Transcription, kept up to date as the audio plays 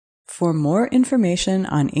For more information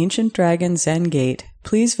on Ancient Dragon Zen Gate,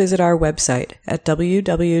 please visit our website at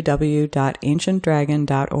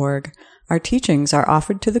www.ancientdragon.org. Our teachings are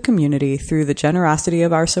offered to the community through the generosity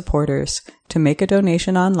of our supporters. To make a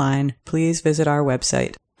donation online, please visit our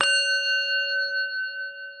website.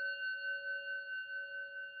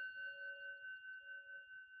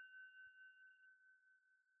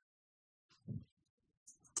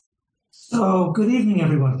 So, good evening,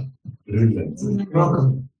 everyone. Good evening.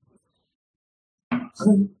 Welcome.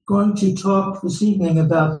 I'm going to talk this evening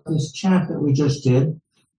about this chant that we just did,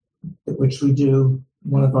 which we do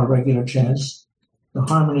one of our regular chants, the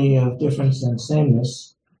harmony of difference and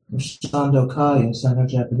sameness, or Sando Kai in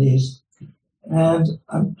Sino-Japanese. And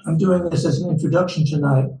I'm doing this as an introduction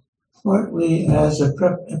tonight, partly as a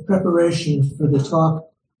preparation for the talk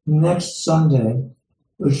next Sunday,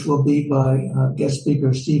 which will be by guest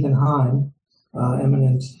speaker Stephen Heim,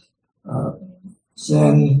 eminent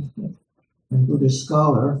Zen and Buddhist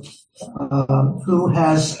scholar, who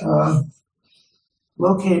has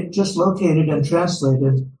located and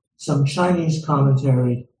translated some Chinese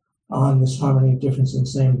commentary on this harmony of difference and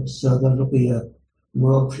sameness. So that'll be a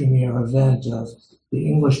world premiere event of the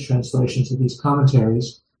English translations of these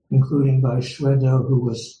commentaries, including by Shwedo,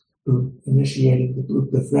 who initiated the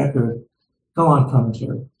Bluetooth record koan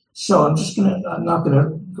commentary. So I'm not gonna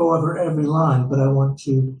go over every line, but I want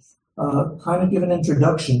to kind of give an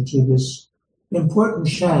introduction to this important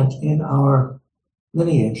chant in our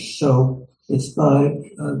lineage. So it's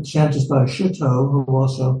chant is by Shuto, who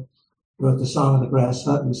also wrote the Song of the Grass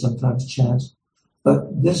Hut we sometimes chant.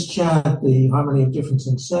 But this chant, the Harmony of Difference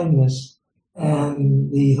and Sameness, and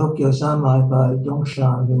the Hokkyo Zanmai by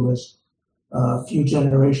Dongshan, who was a few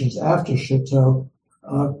generations after Shuto,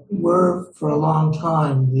 were for a long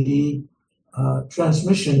time the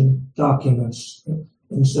transmission documents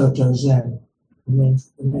in Soto Zen, the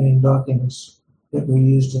main documents that were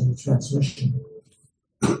used in the transmission.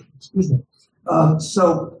 Excuse me. I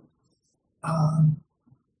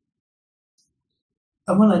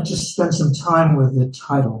want to just spend some time with the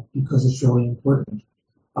title because it's really important.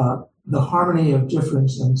 The Harmony of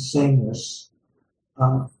Difference and Sameness.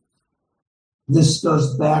 This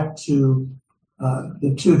goes back to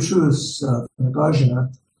the two truths of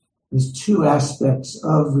Nagarjuna. There's two aspects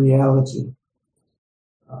of reality.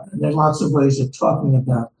 And there are lots of ways of talking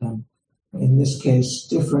about them. In this case,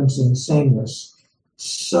 difference and sameness.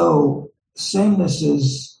 So sameness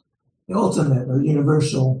is the ultimate or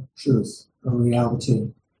universal truth or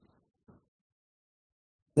reality.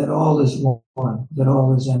 That all is one, that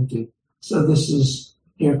all is empty. So this is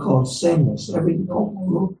here called sameness.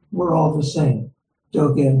 We're all the same.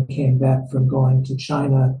 Dogen came back from going to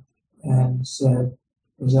China and was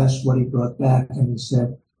asked what he brought back, and he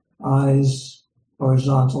said, eyes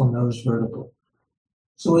horizontal, nose vertical.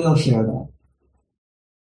 So we all share that.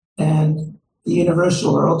 And the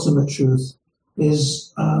universal or ultimate truth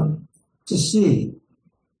is to see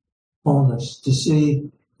wholeness, to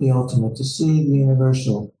see the ultimate, to see the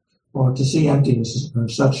universal, or to see emptiness or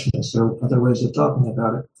suchness, or other ways of talking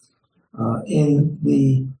about it. In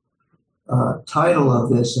the title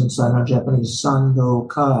of this in Sino-Japanese, Sando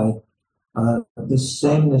Kai, the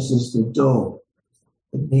sameness is the do.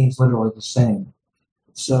 It means literally the same.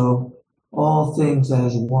 So all things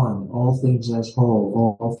as one, all things as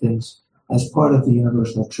whole, all things as part of the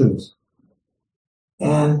universal truth.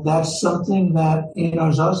 And that's something that in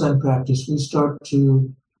our Zazen practice we start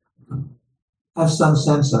to have some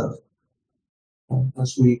sense of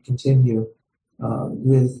as we continue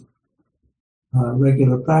with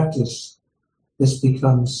regular practice. This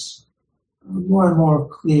becomes more and more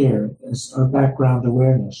clear as our background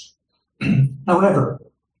awareness. However,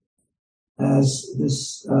 as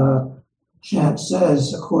this chant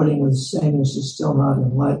says, according with sameness is still not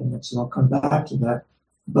enlightenment, so I'll come back to that.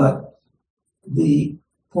 But the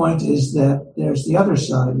point is that there's the other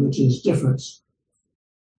side, which is difference,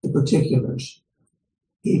 the particulars.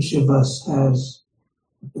 Each of us has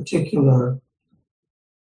a particular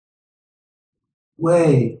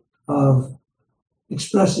way of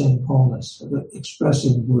expressing wholeness, of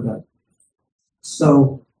expressing Buddha.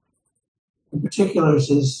 So the particulars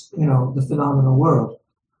is, the phenomenal world,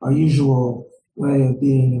 our usual way of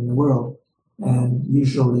being in the world. And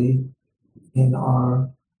usually in our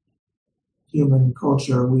human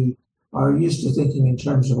culture, we are used to thinking in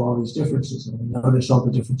terms of all these differences, and we notice all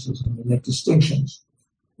the differences and we make distinctions.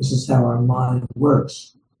 This is how our mind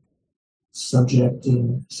works. Subject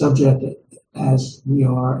as we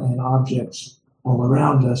are, and objects all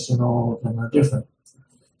around us, and all of them are different.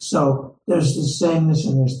 So there's the sameness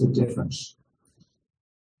and there's the difference.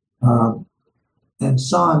 And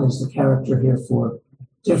San is the character here for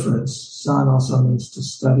difference. San also means to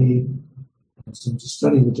study, and to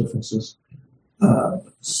study the differences.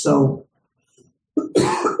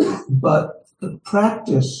 But the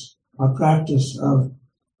practice, our practice of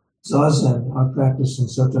Zazen, our practice in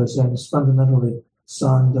Soto Zen is fundamentally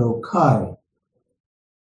Sando Kai.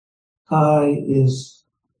 Kai is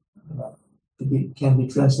can be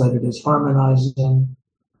translated as harmonizing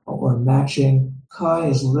or matching. Kai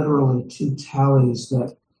is literally two tallies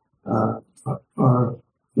that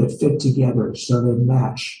that fit together, so they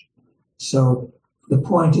match. So the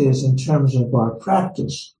point is, in terms of our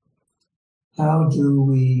practice, how do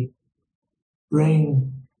we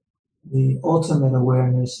bring the ultimate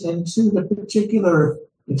awareness into the particular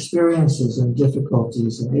experiences and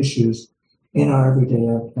difficulties and issues in our everyday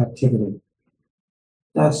activity?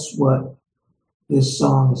 That's what this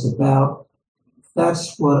song is about.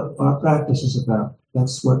 That's what our practice is about.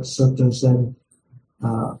 That's what Soto Zen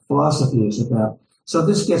philosophy is about. So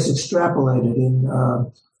this gets extrapolated in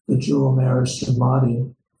the Jewel Mirror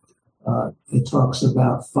Samadhi. It talks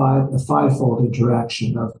about a fivefold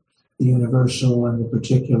interaction of the universal and the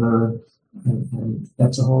particular, and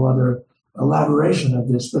that's a whole other elaboration of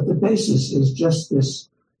this. But the basis is just this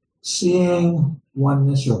seeing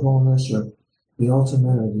oneness or wholeness or the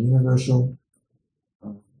ultimate or the universal.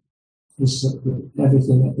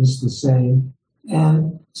 Everything is the same,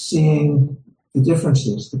 and seeing the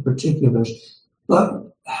differences, the particulars.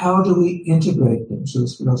 But how do we integrate them? So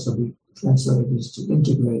this could also be translated as to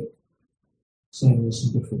integrate sameness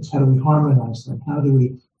and difference. How do we harmonize them? How do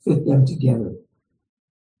we fit them together?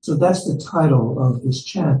 So that's the title of this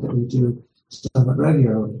chant that we do somewhat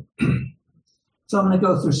regularly. So I'm going to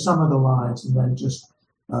go through some of the lines and then just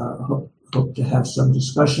hope to have some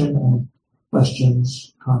discussion and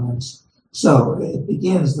questions, comments. So it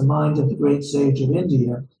begins, the mind of the great sage of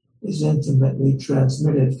India is intimately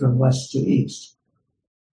transmitted from west to east.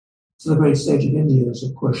 So the great sage of India is,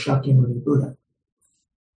 of course, Shakyamuni Buddha.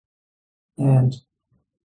 And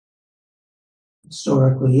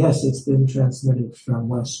historically, yes, it's been transmitted from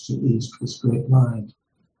west to east, this great mind,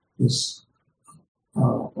 this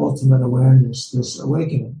ultimate awareness, this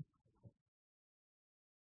awakening.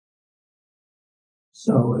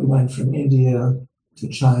 So it went from India to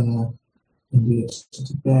China, India to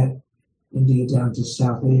Tibet, India down to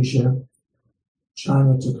South Asia,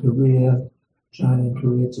 China to Korea, China and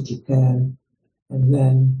Korea to Japan, and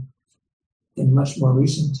then in much more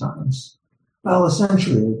recent times, well, a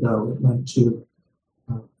century ago, it went to,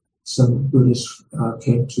 some Buddhists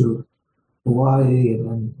came to Hawaii and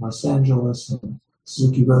then Los Angeles, and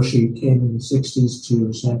Suzuki Roshi came in the 60s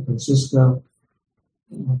to San Francisco,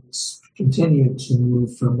 and it's continued to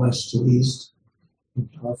move from west to east, in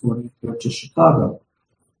California to Chicago.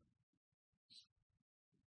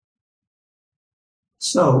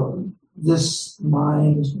 So this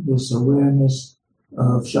mind, this awareness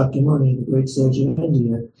of Shakyamuni, the great sage of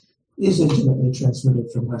India, is intimately transmitted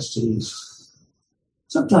from west to east.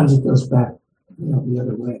 Sometimes it goes back, the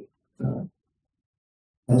other way,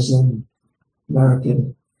 as in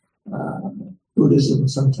American Buddhism,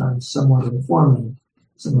 sometimes somewhat informing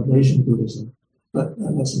some of Asian Buddhism, but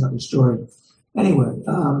that's another story. Anyway,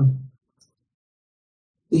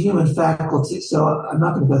 the human faculty, so I'm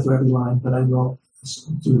not going to go through every line, but I will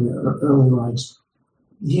do the early lines.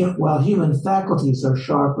 While human faculties are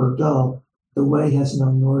sharp or dull, the way has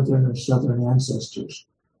no northern or southern ancestors.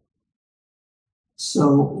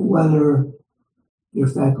 So whether your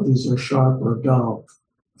faculties are sharp or dull,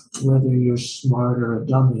 whether you're smart or a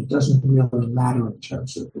dummy, it doesn't really matter in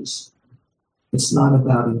terms of this. It's not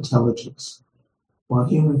about intelligence. While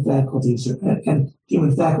human faculties are, and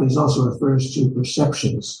human faculties also refers to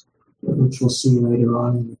perceptions, which we'll see later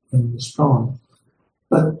on in this poem.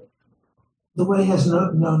 But the way has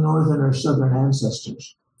no northern or southern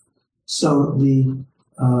ancestors. So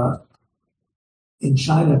in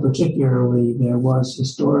China particularly, there was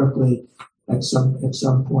historically at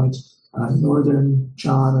some point northern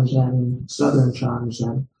Chan Zen and southern Chan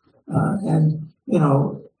Zen, and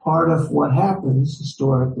part of what happens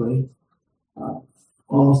historically,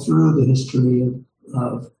 all through the history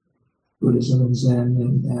of Buddhism and Zen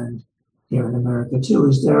and here in America too,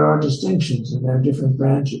 is there are distinctions and there are different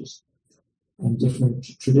branches and different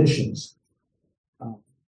traditions.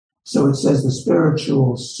 So it says the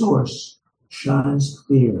spiritual source shines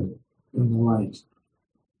clear in the light.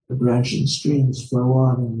 The branching streams flow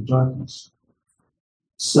on in the darkness.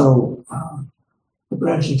 So the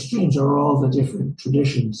branching streams are all the different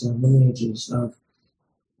traditions and lineages of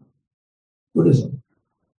Buddhism.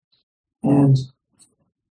 And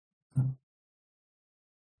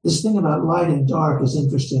this thing about light and dark is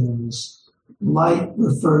interesting in this. Light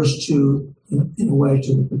refers to in a way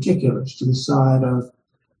to the particulars, to the side of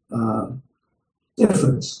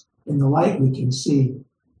difference. In the light, we can see,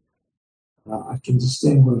 I can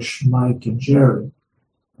distinguish Mike and Jerry,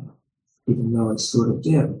 even though it's sort of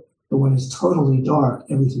dim. But when it's totally dark,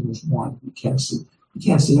 everything is one. You can't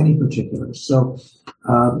see any particulars. So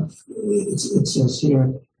it says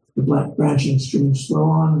here, the branching streams flow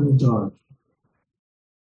on in the dark.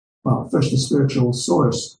 Well, first, the spiritual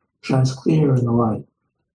source shines clear in the light,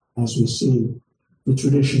 as we see the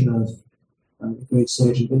tradition of the great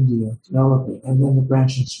sage of India developing, and then the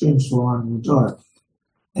branching streams flow on in the dark.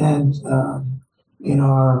 And in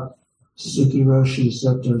our Suzuki Roshi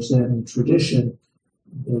Soto Zen tradition,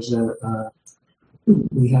 there's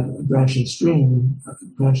we have branching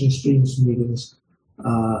streams meetings.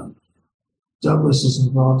 Douglas is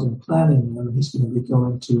involved in planning them. He's going to be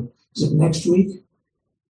going to, is it next week,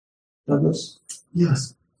 Douglas?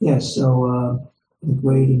 Yes. Yes, so I think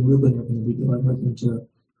Wade and Ruben are going to be going with him to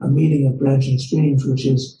a meeting of branching streams, which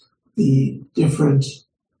is the different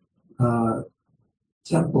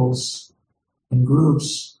temples and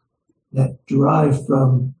groups that derive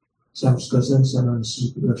from San Francisco Zen Center and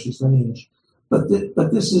Suzuki Roshi's lineage. But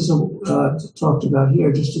this is talked about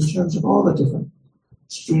here just in terms of all the different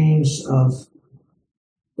streams of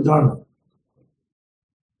the Dharma,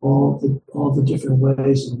 all the different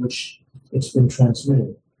ways in which it's been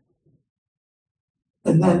transmitted.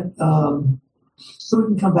 And then, so we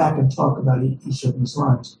can come back and talk about each of these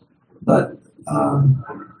lines. But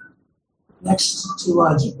next two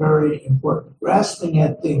lines are very important. Grasping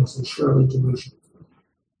at things is surely delusion.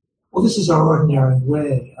 Well, this is our ordinary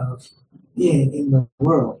way of being in the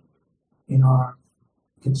world. In our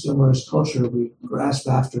consumerist culture, we grasp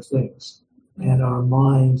after things. And our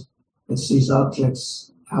mind that sees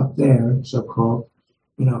objects out there, so-called,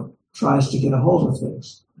 tries to get a hold of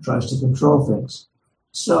things, tries to control things.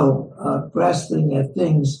 So grasping at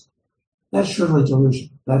things, that's surely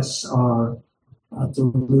delusion. That's our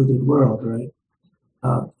deluded world, right?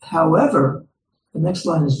 However, the next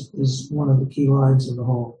line is one of the key lines in the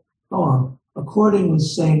whole poem. According with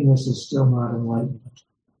sameness is still not enlightenment.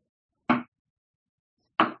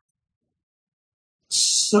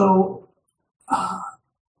 So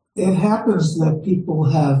it happens that people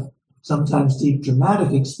have sometimes deep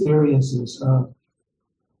dramatic experiences of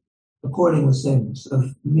according with sameness,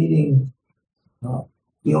 of meeting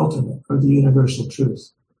the ultimate or the universal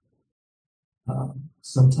truth.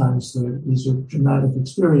 Sometimes these are dramatic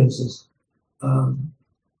experiences, but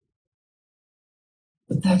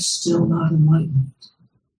that's still not enlightenment.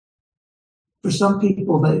 For some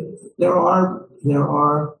people, there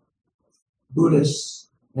are Buddhists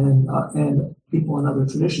and people in other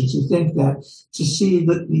traditions who think that to see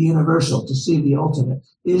the universal, to see the ultimate,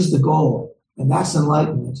 is the goal, and that's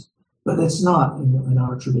enlightenment. But it's not in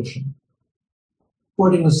our tradition.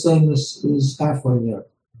 According with sameness is halfway there.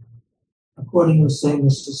 According with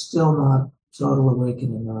sameness is still not total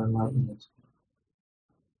awakening or enlightenment.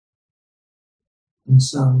 And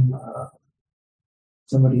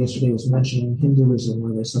somebody yesterday was mentioning Hinduism,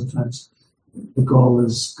 where they sometimes the goal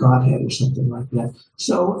is Godhead or something like that.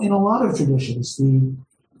 So in a lot of traditions, the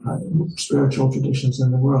spiritual traditions in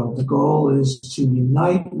the world, the goal is to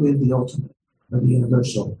unite with the ultimate or the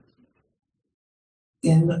universal.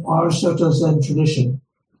 In our Soto Zen tradition,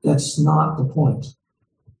 that's not the point.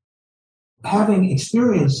 Having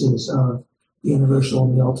experiences of the universal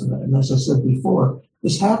and the ultimate, and as I said before,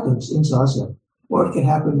 this happens in Zazen, or it can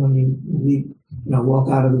happen when you walk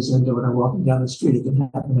out of the Zendo and are walking down the street. It can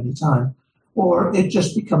happen any time, or it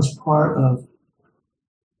just becomes part of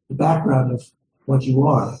the background of what you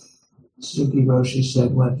are. Suzuki Roshi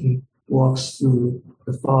said when he walks through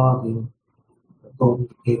the fog in Golden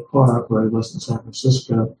Gate Park, where he was in San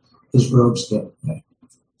Francisco, his robes get wet.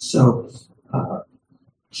 So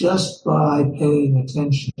just by paying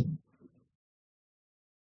attention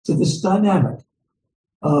to this dynamic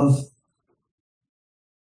of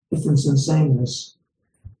difference and sameness,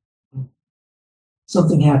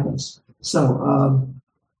 something happens. So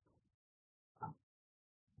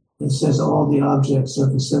it says all the objects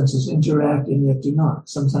of the senses interact and yet do not.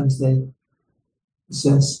 Sometimes the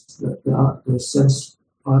sense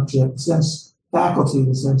faculty,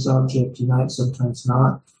 the sense object unite, sometimes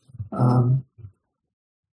not.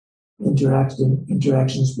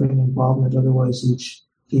 Interactions bring involvement, otherwise each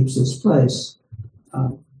keeps its place.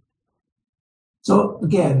 So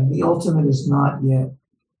again, the ultimate is not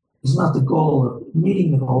the goal of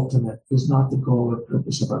meeting the ultimate, is not the goal or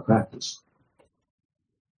purpose of our practice.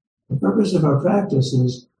 The purpose of our practice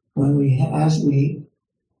is as we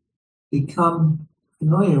become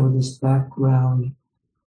familiar with this background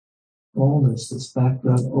allness, this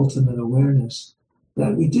background ultimate awareness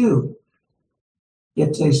that we do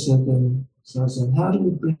get taste of and sense, and how do we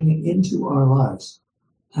bring it into our lives?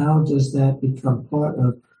 How does that become part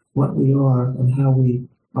of what we are and how we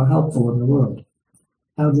are helpful in the world?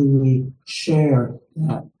 How do we share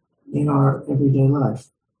that in our everyday life?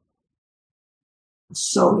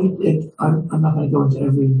 So I'm not going to go into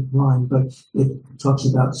every line, but it talks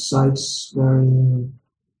about sights varying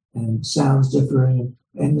and sounds differing,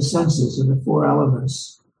 and the senses and the four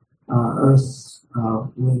elements, earth,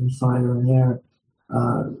 wind, fire, and air,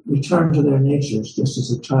 return to their natures just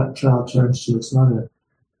as a child turns to its mother.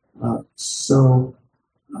 So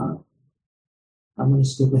I'm going to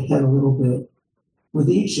skip ahead a little bit. With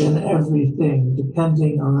each and everything,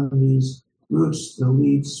 depending on these roots, the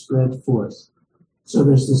leaves spread forth. So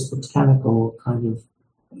there's this botanical kind of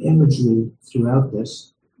imagery throughout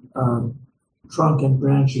this. Trunk and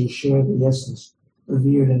branches share the essence,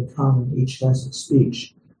 revered and common, each has its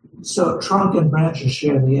speech. So trunk and branches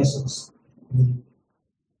share the essence.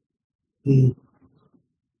 The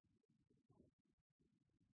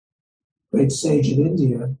great sage of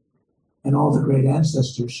India and all the great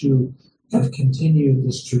ancestors who have continued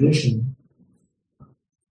this tradition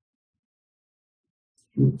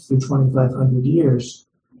through 2,500 years,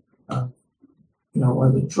 are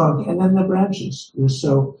the trunk and then the branches.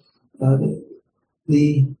 So our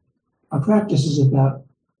practice is about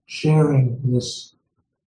sharing this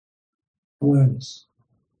awareness,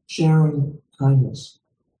 sharing kindness,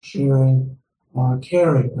 sharing our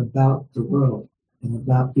caring about the world and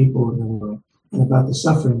about people in the world and about the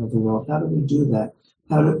suffering of the world. How do we do that?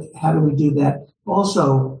 How do we do that?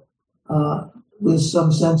 Also, with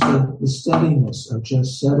some sense of the steadiness of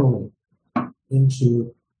just settling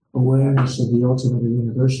into awareness of the ultimate or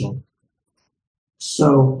universal.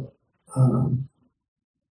 So,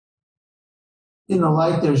 in the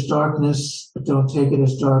light there's darkness, but don't take it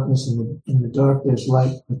as darkness. In the dark there's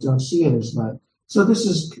light, but don't see it as light. So this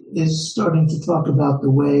is starting to talk about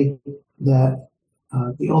the way that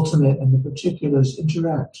the ultimate and the particulars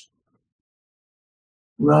interact.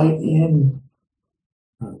 Right in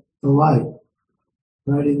the light,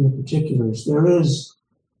 right in the particulars, there is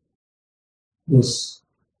this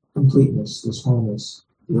completeness, this wholeness,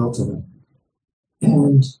 the ultimate.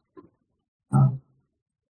 And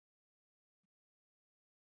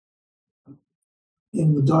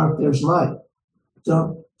in the dark, there's light.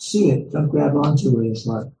 Don't see it. Don't grab onto it as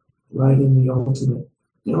light. Right in the ultimate,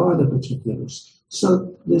 there are the particulars.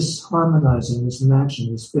 So this harmonizing, this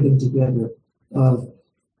matching, this fitting together of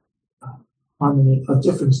harmony, of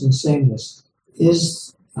difference and sameness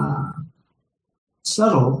is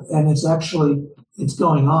subtle, and it's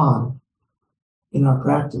going on in our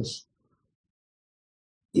practice,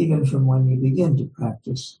 even from when you begin to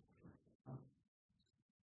practice.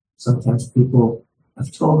 Sometimes people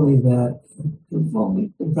have told me that they've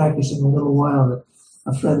only been practicing a little while, that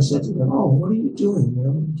a friend said to them, "Oh, what are you doing?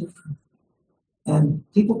 You're really different." And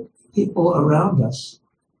people around us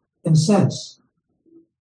can sense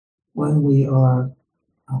when we are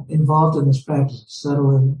involved in this practice,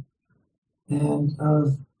 settling and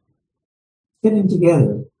of fitting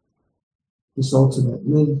together this ultimate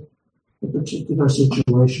with the particular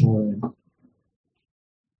situation we're in.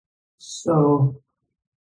 So,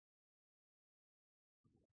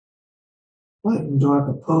 light and dark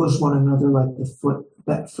oppose one another like the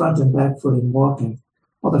front and back foot in walking.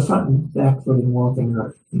 Well, the front and back foot in walking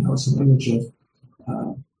are, it's an image of,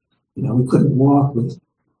 we couldn't walk with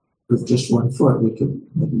just one foot. We could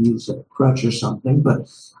maybe use a crutch or something, but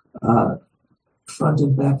front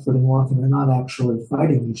and back foot in walking are not actually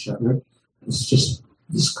fighting each other. It's just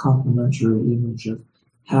this complementary image of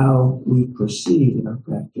how we proceed in our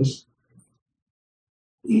practice.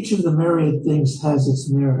 Each of the myriad things has its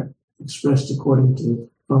merit, expressed according to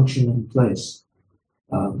function and place.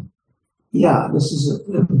 This is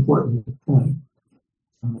an important point.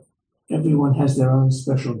 Everyone has their own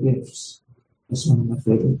special gifts, as one of my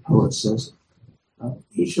favorite poets says.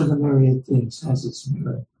 Each of the myriad things has its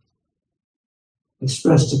merit,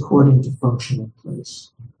 expressed according to function and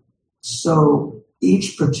place. So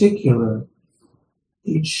each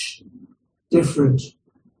different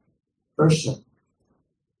person,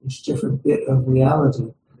 each different bit of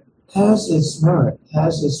reality has its merit,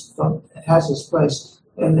 has its place,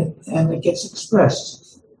 and it gets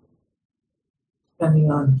expressed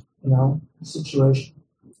depending on the situation.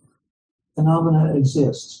 Phenomena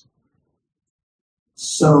exist.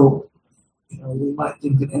 So we might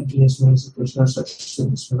think that emptiness means that there's no such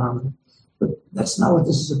thing as phenomena, but that's not what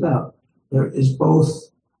this is about. There is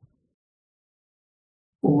both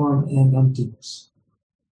form and emptiness.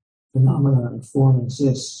 Phenomena and form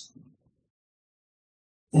exists,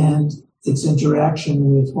 and its interaction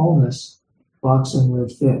with wholeness, boxing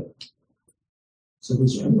with fit. So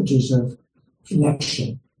these are images of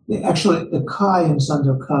connection. Actually, the Kai in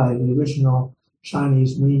Sando Kai, the original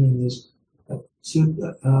Chinese meaning is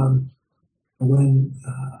when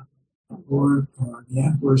the Lord or the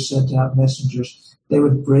Emperor sent out messengers, they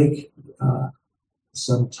would break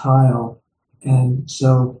some tile and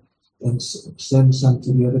send some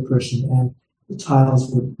to the other person, and the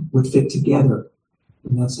tiles would fit together.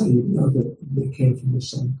 And that's how you know that they came from the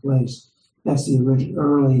same place. That's the original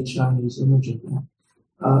early Chinese image of that.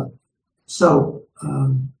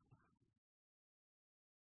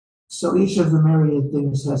 So each of the myriad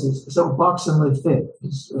things has its. So box and lid fit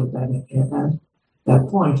is that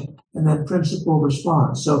point, and then principle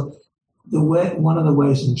response. So one of the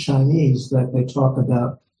ways in Chinese that they talk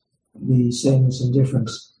about the sameness and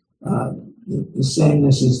difference, the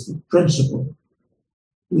sameness is the principle.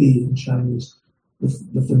 We in Chinese,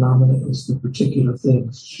 the phenomena is the particular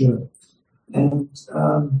things, sure. And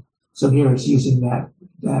so here it's using that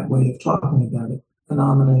way of talking about it.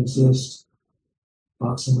 Phenomena exist,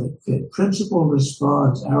 box and lid fit. Principle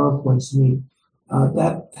responds, arrow points meet.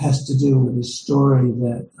 That has to do with a story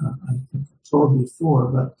that I think I told before,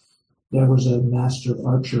 but there was a master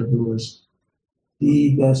archer who was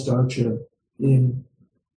the best archer in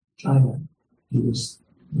China. He was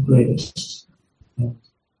the greatest. And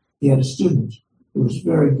he had a student who was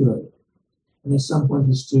very good. And at some point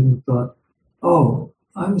the student thought, oh,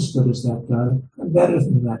 I'm as good as that guy. I'm better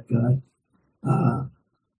than that guy.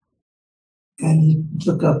 And he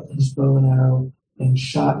took up his bow and arrow and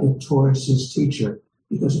shot it towards his teacher,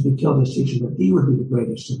 because if he killed his teacher, then he would be the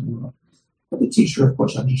greatest in the world. But the teacher, of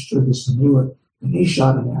course, understood this and knew it, and he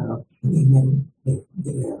shot an arrow, and they met in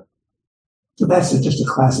midair. So that's just a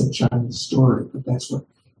classic Chinese story, but that's what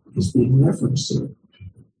is being referenced here.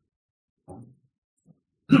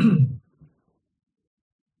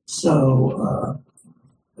 So,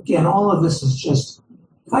 again, all of this is just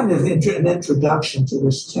kind of an introduction to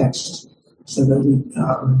this text, so that we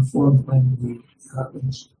are informed when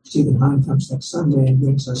Stephen Hine comes next Sunday and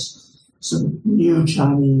brings us some new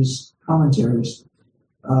Chinese commentaries.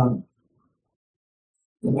 The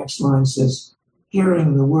next line says,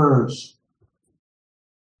 hearing the words,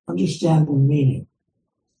 understand the meaning.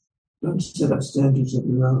 Don't set up standards of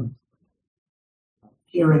your own.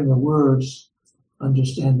 Hearing the words,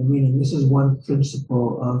 understand the meaning. This is one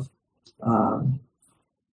principle of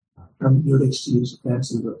hermeneutics, to use a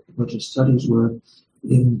fancy religious studies word,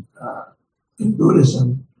 in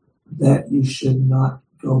Buddhism, that you should not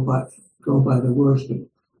go by the words,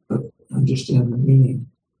 but understand the meaning.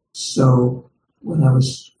 So when I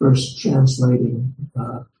was first translating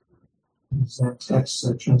that text,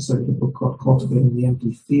 I translated a book called Cultivating the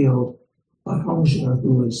Empty Field by Hongzhi,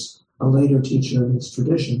 who was a later teacher in this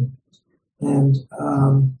tradition. And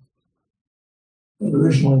it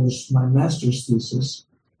originally was my master's thesis,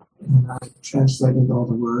 and I translated all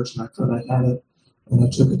the words, and I thought I had it, and I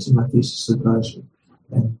took it to my thesis advisor.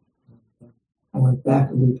 And I went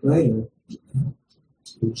back a week later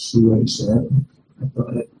to see what he said. I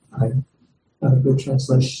thought I got a good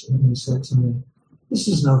translation, and he said to me, "This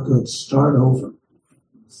is no good, start over."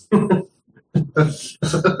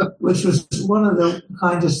 Which was one of the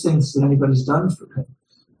kindest things that anybody's done for me,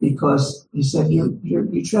 because he said, you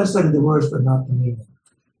translated the words but not the meaning.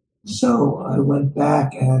 So I went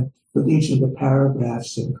back, and with each of the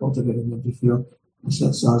paragraphs in Cultivating the Empty Field, I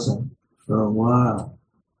said Zazen for a while.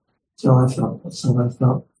 So I felt,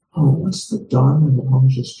 oh, what's the Dharma that I'm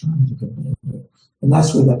just trying to convey here? And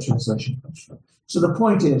that's where that translation comes from. So the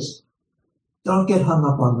point is, don't get hung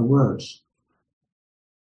up on the words.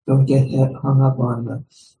 Don't get hung up on the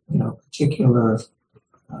particular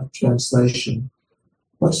translation.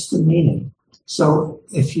 What's the meaning? So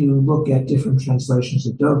if you look at different translations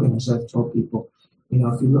of Dogen, as I've told people,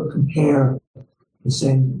 if you compare the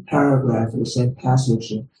same paragraph or the same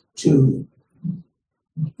passage to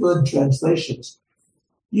good translations,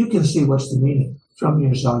 you can see what's the meaning from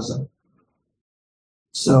your zazen.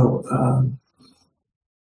 So,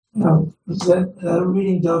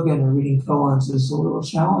 reading Dogen and reading koans is a little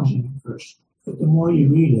challenging at first, but the more you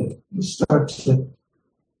read it, you start to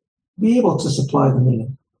be able to supply the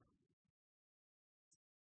meaning.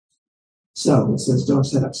 So it says, don't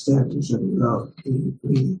set up standards of your own.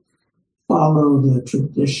 We follow the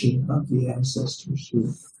tradition of the ancestors,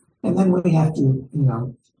 and then we have to,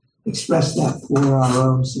 express that for our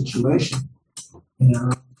own situation in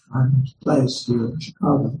our own place here in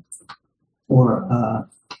Chicago. Or,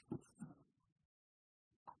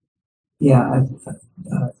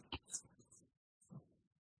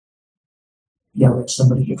 yell at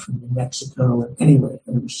somebody from New Mexico. And anyway,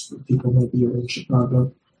 people maybe are in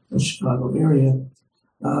the Chicago area.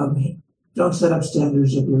 Don't set up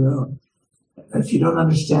standards of your own. If you don't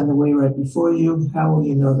understand the way right before you, how will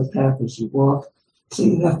you know the path as you walk? So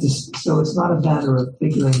you have to. So it's not a matter of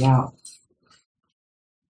figuring out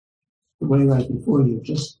the way right before you.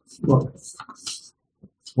 Just look.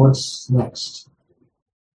 What's next?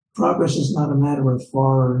 Progress is not a matter of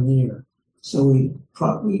far or near. So we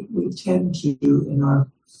tend to, in our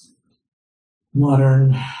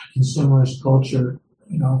modern consumerist culture,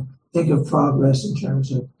 think of progress in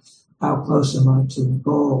terms of how close am I to the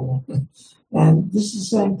goal. And this is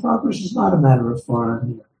saying progress is not a matter of far or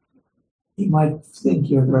near. You might think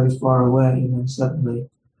you're very far away, and then suddenly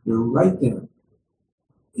you're right there.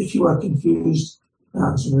 If you are confused,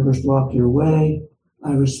 mountains and rivers block your way,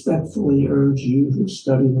 I respectfully urge you who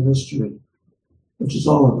study the mystery, which is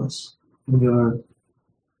all of us. The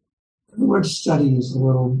word study is a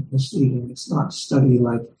little misleading. It's not study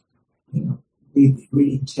like,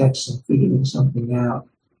 reading text and figuring something out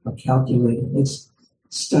or calculating. It's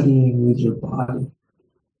studying with your body,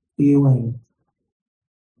 feeling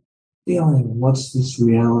what's this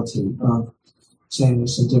reality of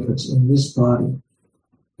sameness and difference in this body,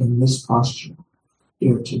 in this posture,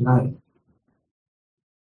 here tonight.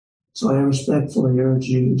 So I respectfully urge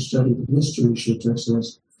you to study the mystery, Sutta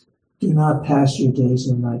says. Do not pass your days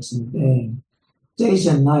and nights in vain. Days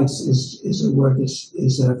and nights is a word,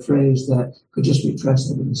 is a phrase that could just be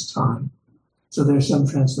translated as time. So there are some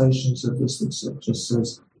translations of this that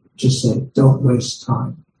just say, don't waste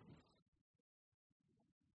time.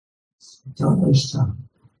 Don't waste time.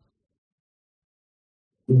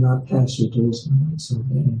 Do not pass your days and nights in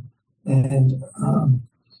vain. And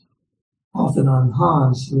often on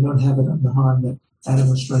Hans, we don't have it on the Han that Adam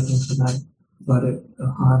was striking tonight, but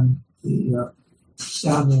on the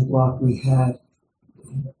sounding block we had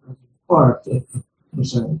in the park,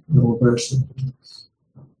 there's a little verse in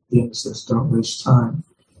the end says, don't waste time.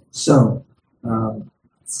 So,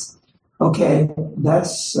 okay,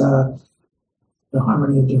 that's the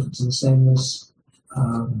harmony of difference and sameness.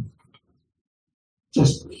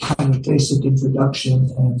 Just kind of basic introduction,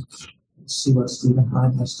 and see what Stephen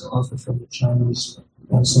Heim has to offer from the Chinese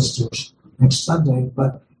ancestors next Sunday.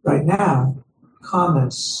 But right now,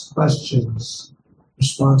 comments, questions,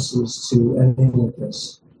 responses to anything of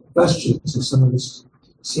this. Questions, if some of this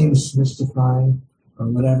seems mystifying or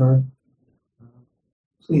whatever,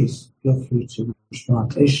 please feel free to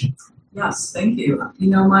respond. Patient. Yes, thank you.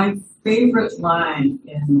 My favorite line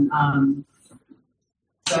in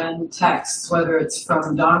Zen texts, whether it's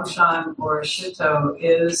from Dongshan or Shito,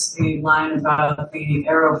 is the line about the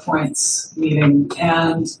arrow points meeting.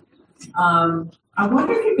 And I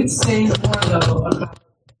wonder if you could say more, though, about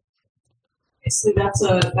obviously that's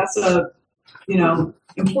a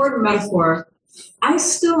important metaphor. I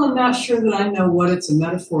still am not sure that I know what it's a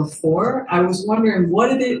metaphor for. I was wondering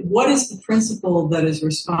what is the principle that is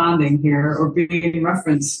responding here or being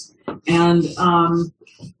referenced? And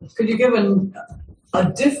could you give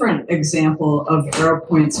a different example of arrow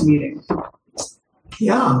points meeting?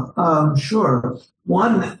 Yeah, sure.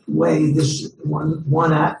 One way one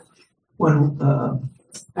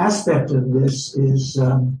aspect of this is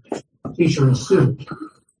teacher and student.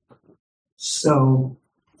 So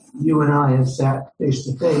you and I have sat face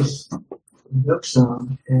to face in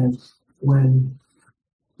Duksam, and when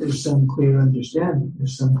there's some clear understanding,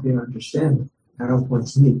 arrow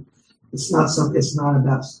points meet. It's not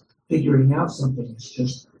about figuring out something. It's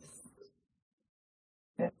just,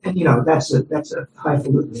 and that's a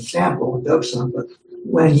highfalutin example in Doksam. But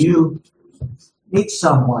when you meet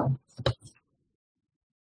someone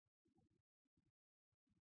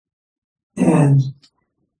and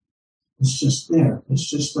it's just there, it's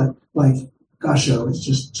just like Gasho, it's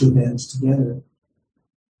just two hands together.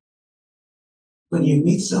 When you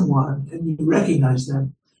meet someone and you recognize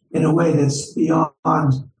them in a way that's beyond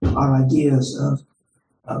our ideas of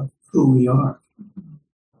who we are.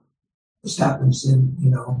 This happens in,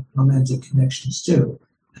 romantic connections too.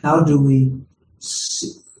 How do we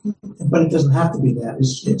see, but it doesn't have to be that.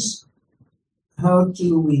 It's how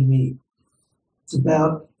do we meet? It's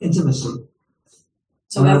about intimacy.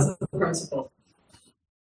 So that's the principle.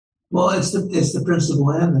 Well, it's the principle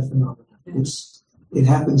and the phenomenon. It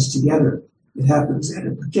happens together. It happens in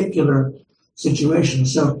a particular situation.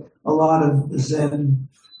 So a lot of Zen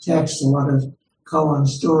texts, a lot of koan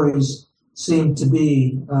stories seem to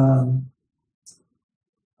be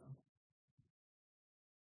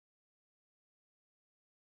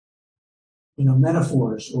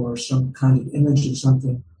metaphors or some kind of image of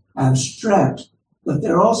something abstract, but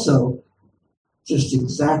they're also just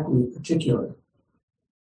exactly particular.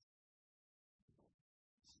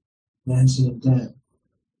 Nancy and Dan.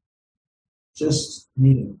 Just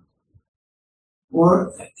meeting.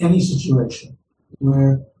 Or any situation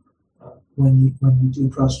where when you do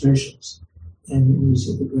prostrations and your knees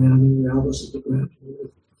hit the ground and your elbows hit the ground,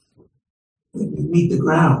 when you meet the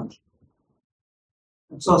ground,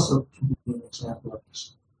 that's also can be an example of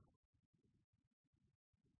this.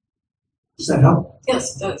 Does that help?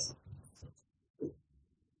 Yes, it does.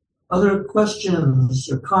 Other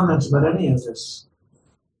questions or comments about any of this?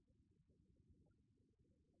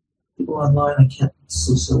 People online, I can't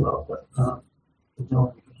see so well, but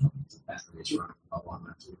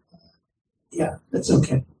yeah, that's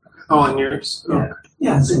okay. Oh, on yours?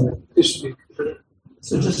 Yeah. So, it should be.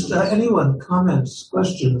 So just anyone, comments,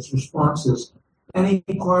 questions, responses, any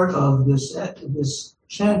part of this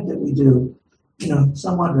chant that we do,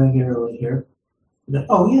 somewhat regularly here.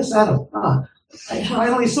 Oh yes, Adam. I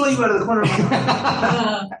only saw you out of the corner of my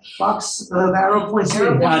eye. Fox, arrow points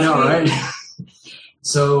here. I know, right?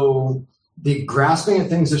 So the grasping at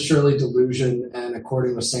things is surely delusion, and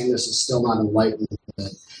according with sameness is still not enlightenment.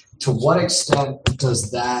 To what extent does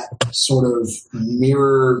that sort of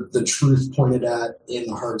mirror the truth pointed at in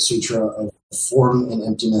the Heart Sutra of form and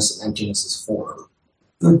emptiness is form?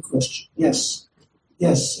 Good question. Yes.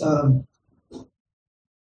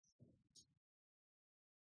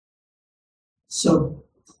 So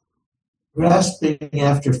grasping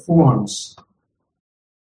after forms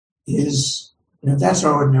is, that's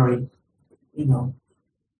our ordinary,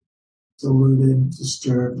 deluded,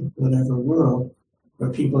 disturbed, whatever world, where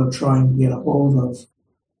people are trying to get a hold of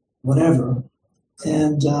whatever.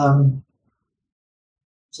 And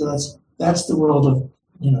so that's the world of,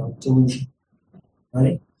 delusion,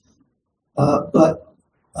 right? But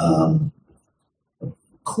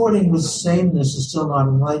according with sameness is still not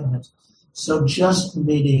enlightenment. So just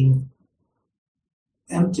meeting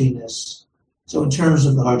emptiness. So in terms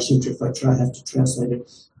of the Heart Sutra, if I have to translate it,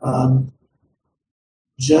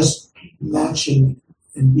 just matching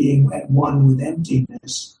and being at one with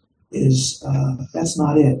emptiness is, that's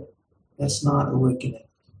not it. That's not awakening.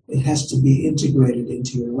 It has to be integrated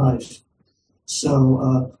into your life.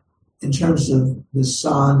 So in terms of the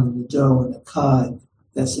san and the do and the kai,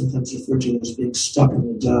 that's sometimes referred to as being stuck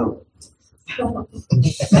in the dough.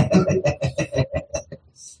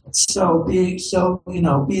 So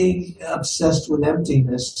being obsessed with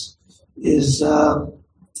emptiness is a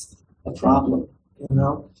problem,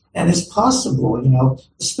 and it's possible,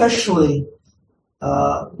 especially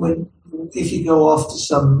if you go off to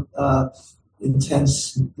some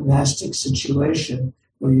intense monastic situation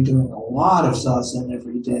where you're doing a lot of zazen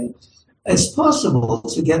every day. It's possible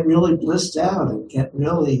to get really blissed out and get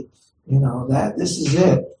really, that this is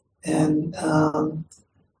it. And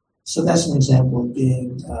so that's an example of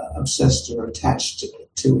being obsessed or attached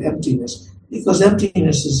to emptiness, because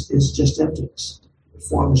emptiness is just emptiness.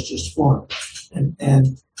 Form is just form. And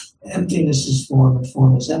emptiness is form, and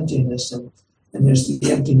form is emptiness, and there's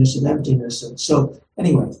the emptiness of emptiness. And so,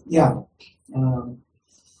 anyway,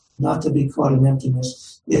 not to be caught in emptiness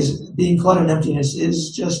being caught in emptiness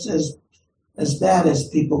is just as bad as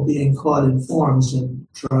people being caught in forms and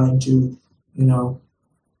trying to,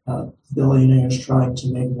 billionaires trying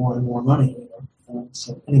to make more and more money.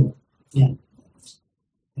 So anyway, Thank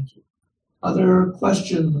you. Other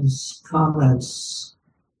questions, comments?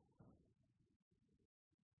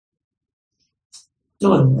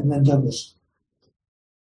 Dylan, and then Douglas.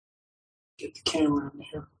 Get the camera in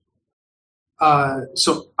here.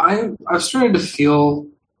 So I've started to feel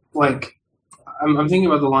like I'm thinking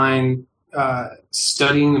about the line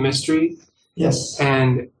studying the mystery. Yes.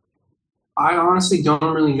 And I honestly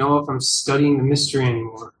don't really know if I'm studying the mystery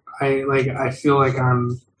anymore. I feel like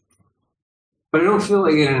but I don't feel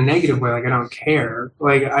like it in a negative way. Like I don't care.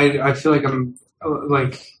 Like I feel like I'm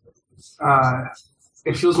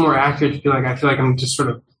it feels more accurate to be like I feel like I'm just sort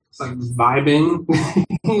of like vibing,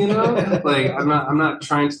 like I'm not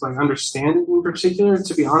trying to like understand it in particular.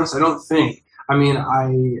 To be honest, I don't think. I mean, I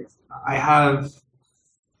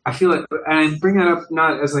feel like, and I bring that up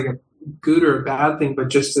not as like a good or a bad thing, but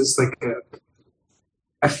just as like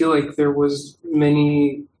I feel like there was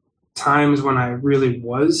many times when I really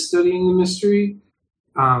was studying the mystery,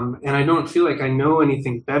 and I don't feel like I know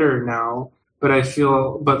anything better now. But I just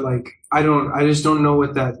don't know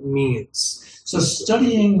what that means. So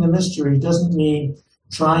studying the mystery doesn't mean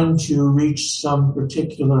trying to reach some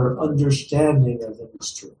particular understanding of the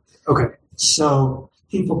mystery. Okay. So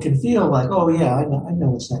people can feel like, oh yeah, I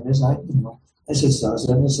know what Zen is. I said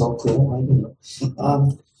Zazen, it's all cool.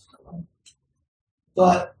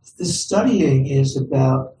 But the studying is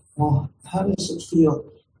about, well, how does it feel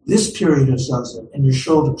this period of Zazen in your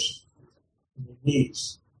shoulders, in your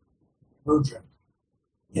knees, mudra,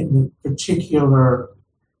 in the particular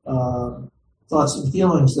thoughts and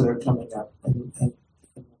feelings that are coming up and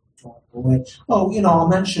going away. Oh, I'll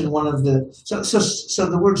mention one of the so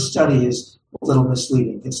the word study is a little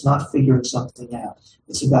misleading. It's not figuring something out.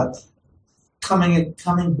 It's about coming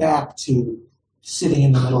back to sitting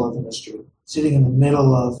in the middle of the mystery, sitting in the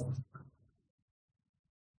middle of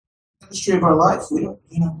the mystery of our life. We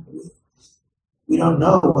don't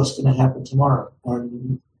know what's going to happen tomorrow or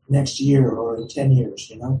next year or in 10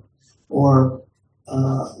 years, or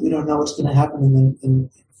we don't know what's going to happen in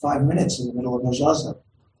 5 minutes in the middle of our zazen.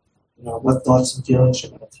 What thoughts and feelings are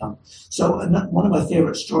going to come. So one of my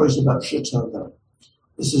favorite stories about Shuto, though,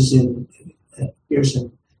 this is appears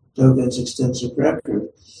in Dogen's extensive record.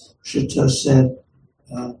 Shuto said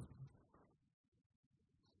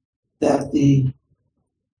that the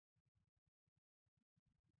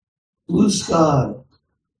blue sky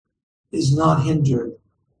is not hindered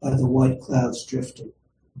by the white clouds drifting.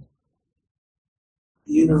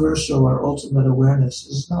 The universal or ultimate awareness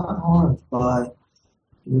is not harmed by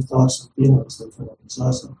your thoughts and feelings that come up in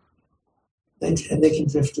zazen. And they can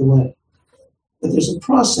drift away. But there's a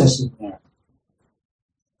process in there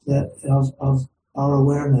of our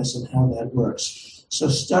awareness and how that works. So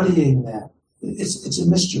studying that, it's a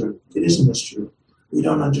mystery. It is a mystery. We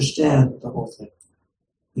don't understand the whole thing.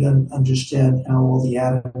 We don't understand how all the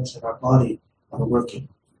atoms in our body are working.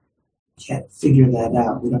 We can't figure that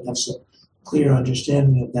out. We don't have some clear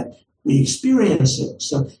understanding of that. We experience it.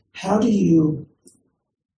 So how do you,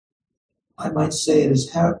 I might say it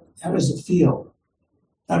is, how does it feel?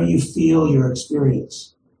 How do you feel your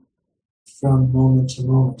experience from moment to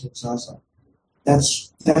moment in zazen? That's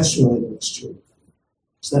really the mystery.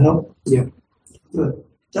 Does that help? Yeah. Good.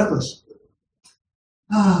 Douglas.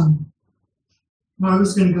 Well, I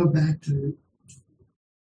was going to go back to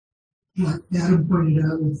what Adam pointed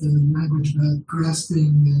out with the language about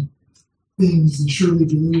grasping things and surely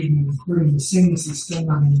delusion, and according to Sameness is still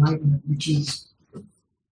not enlightenment, which is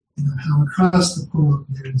how across the poem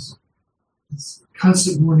there's this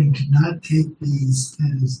constant warning to not take these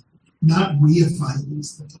as, not reify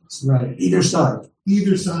these things. Right. Either side.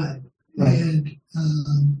 Either side. Right. And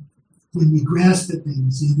when we grasp at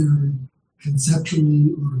things, either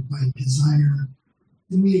conceptually or by desire,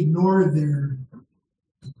 then we ignore their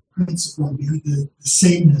principle, the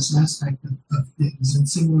sameness aspect of things. And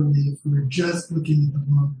similarly, if we're just looking at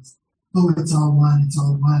the world, it's all one,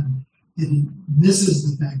 it misses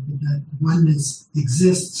the fact that oneness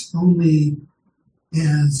exists only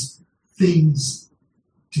as things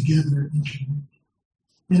together.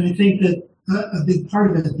 And I think that a big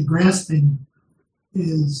part of it, the grasping,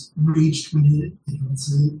 is reached when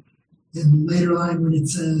it's in the later line when it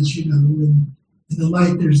says, in the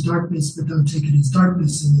light there's darkness, but don't take it as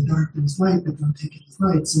darkness. In the dark there's light, but don't take it as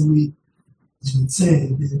light. So we, as you would say,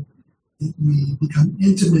 that we become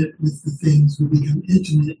intimate with the things, we become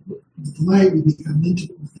intimate with the light, we become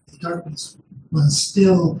intimate with the darkness, while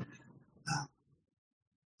still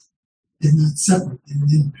they're not separate,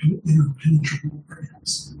 they're interpenetrable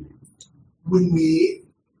perhaps. When we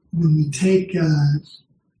take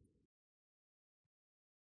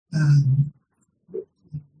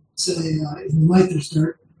say in the light there's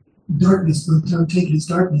darkness, but don't take it as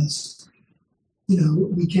darkness,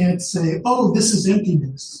 we can't say, this is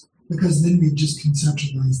emptiness, because then we've just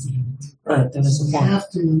conceptualized it. Right, then it's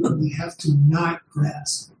we have to not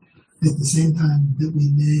grasp at the same time that we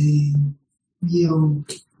may feel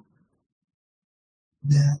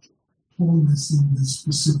that wholeness in the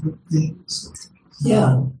specific things.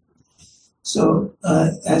 Yeah. So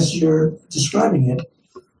as you're describing it,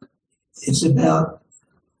 it's about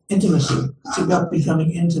intimacy. It's about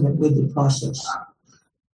becoming intimate with the process.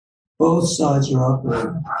 Both sides are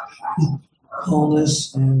operating.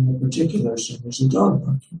 Wholeness and the particulars. So there's a dog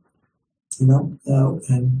barking,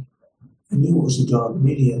 and I knew it was a dog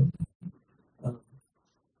immediately.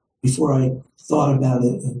 Before I thought about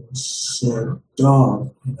it and said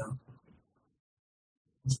dog,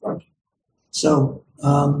 it's barking. So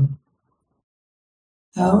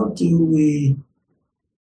how do we,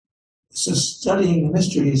 so studying the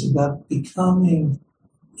mystery is about becoming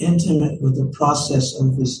intimate with the process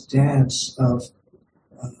of this dance of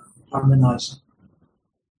harmonizing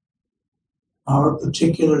our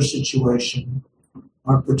particular situation,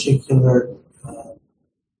 our particular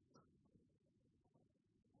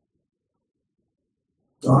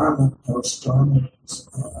dharma, post-dharma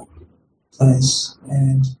place,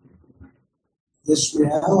 and this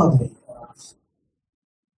reality of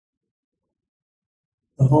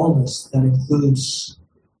the wholeness that includes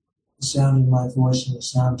the sound of my voice and the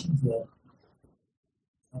sound of the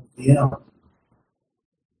air.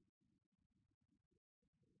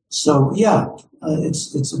 So yeah,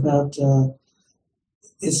 it's about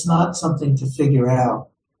it's not something to figure out.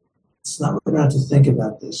 It's not, we don't have to think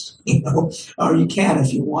about this, or you can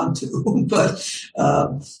if you want to, but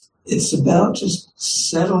it's about just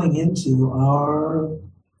settling into our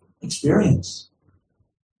experience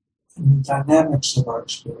and the dynamics of our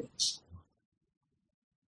experience.